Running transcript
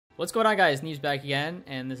What's going on, guys? News back again,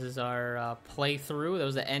 and this is our playthrough. That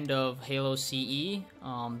was the end of Halo CE.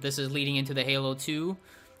 This is leading into the Halo 2.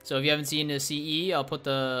 So if you haven't seen the CE, I'll put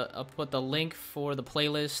the link for the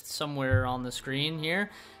playlist somewhere on the screen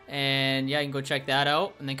here, and yeah, you can go check that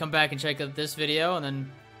out, and then come back and check out this video, and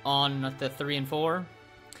then on the 3 and 4.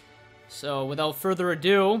 So without further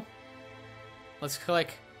ado, let's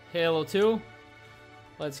click Halo 2.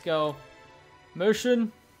 Let's go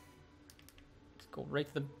motion. Let's go right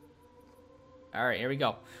to the. All right, here we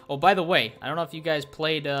go. Oh, by the way, I don't know if you guys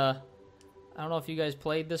played. I don't know if you guys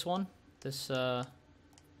played this one, this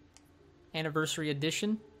anniversary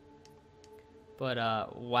edition. But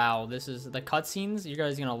wow, this is the cutscenes. You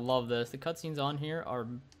guys are gonna love this. The cutscenes on here are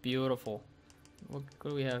beautiful. What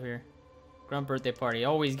do we have here? Grunt birthday party.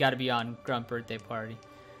 Always got to be on Grunt birthday party.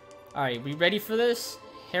 All right, we ready for this?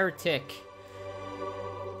 Heretic.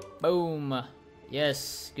 Boom.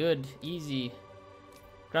 Yes, good, easy.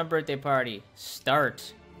 Grunt birthday party.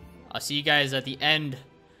 Start. I'll see you guys at the end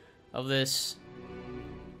of this.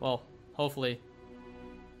 Well, hopefully.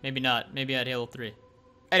 Maybe not. Maybe at Halo 3.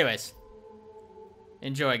 Anyways.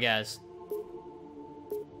 Enjoy, guys.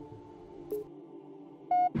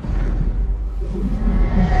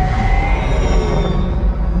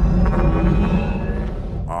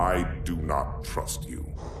 I do not trust you.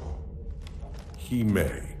 He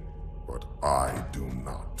may, but I do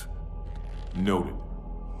not. Noted.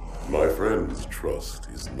 My friend's trust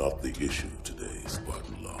is not the issue today,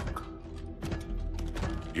 Spartan Locke.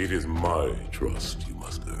 It is my trust you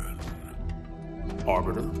must earn.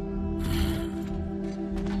 Arbiter?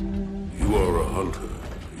 You are a hunter,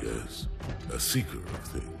 yes. A seeker of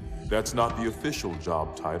things. That's not the official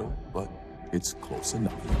job title, but it's close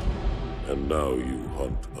enough. And now you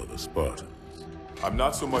hunt other Spartans. I'm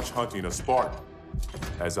not so much hunting a Spartan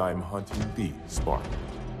as I'm hunting the Spartan.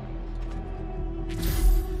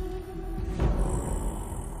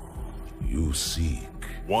 You seek.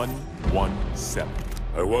 117.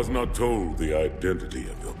 I was not told the identity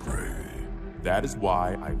of your prey. That is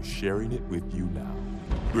why I'm sharing it with you now.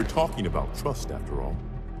 We're talking about trust, after all.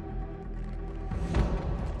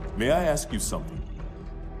 May I ask you something?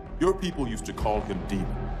 Your people used to call him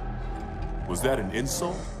Demon. Was that an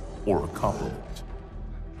insult or a compliment?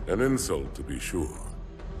 An insult, to be sure,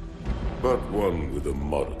 but one with a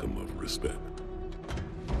modicum of respect.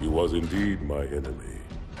 He was indeed my enemy,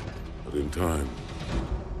 but in time,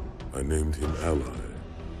 I named him ally,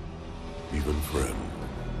 even friend.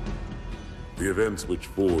 The events which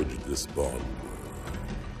forged this bond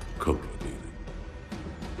were complicated.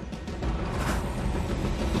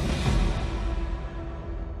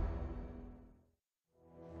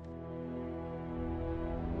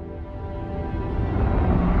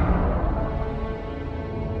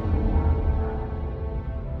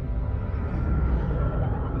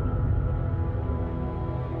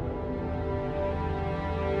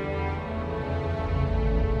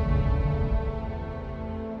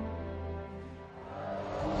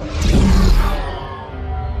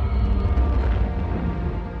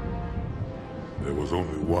 There was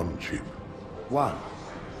only one chip. One?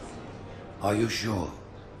 Are you sure?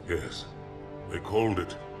 Yes. They called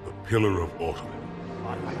it the Pillar of Autumn.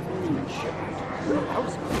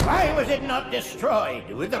 Why was it not destroyed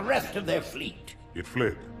with the rest of their fleet? It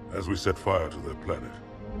fled as we set fire to their planet.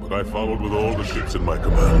 But I followed with all the ships in my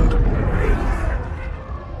command.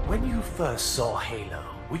 When you first saw Halo,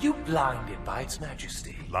 were you blinded by its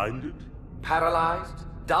majesty? Blinded? Paralyzed?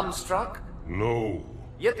 Dumbstruck? No.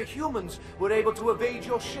 Yet the humans were able to evade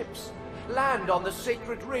your ships, land on the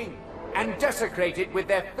sacred ring, and desecrate it with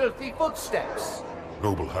their filthy footsteps.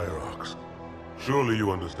 Noble hierarchs, surely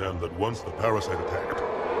you understand that once the parasite attacked...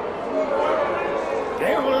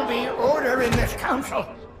 There will be order in this council.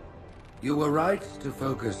 You were right to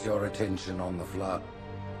focus your attention on the Flood.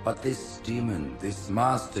 But this demon, this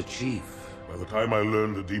Master Chief... By the time I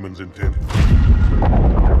learned the demon's intent,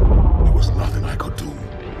 there was nothing I could do.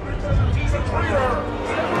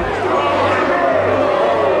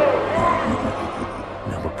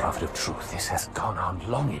 Noble prophet of truth, this has gone on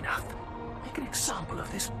long enough. Make an example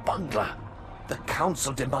of this bungler. The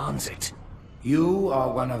council demands it. You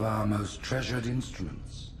are one of our most treasured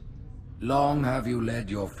instruments. Long have you led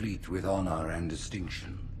your fleet with honor and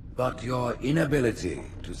distinction. But your inability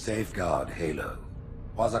to safeguard Halo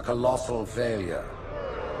was a colossal failure.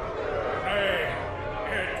 Nay,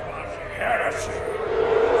 it was heresy.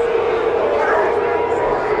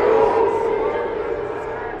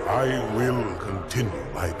 I will continue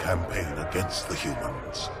my campaign against the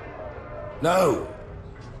humans. No,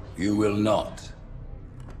 you will not.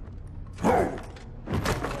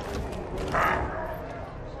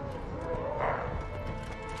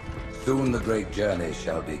 Soon the great journey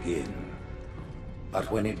shall begin.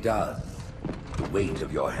 But when it does, the weight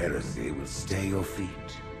of your heresy will stay your feet,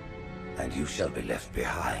 and you shall be left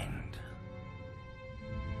behind.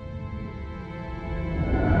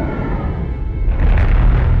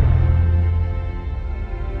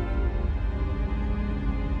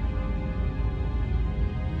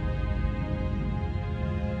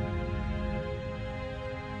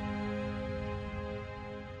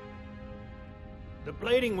 The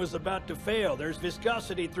plating was about to fail. There's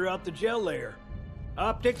viscosity throughout the gel layer.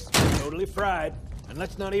 Optics, totally fried. And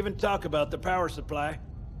let's not even talk about the power supply.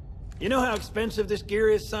 You know how expensive this gear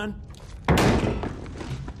is, son?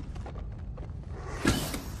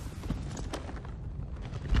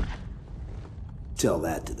 Tell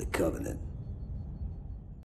that to the Covenant.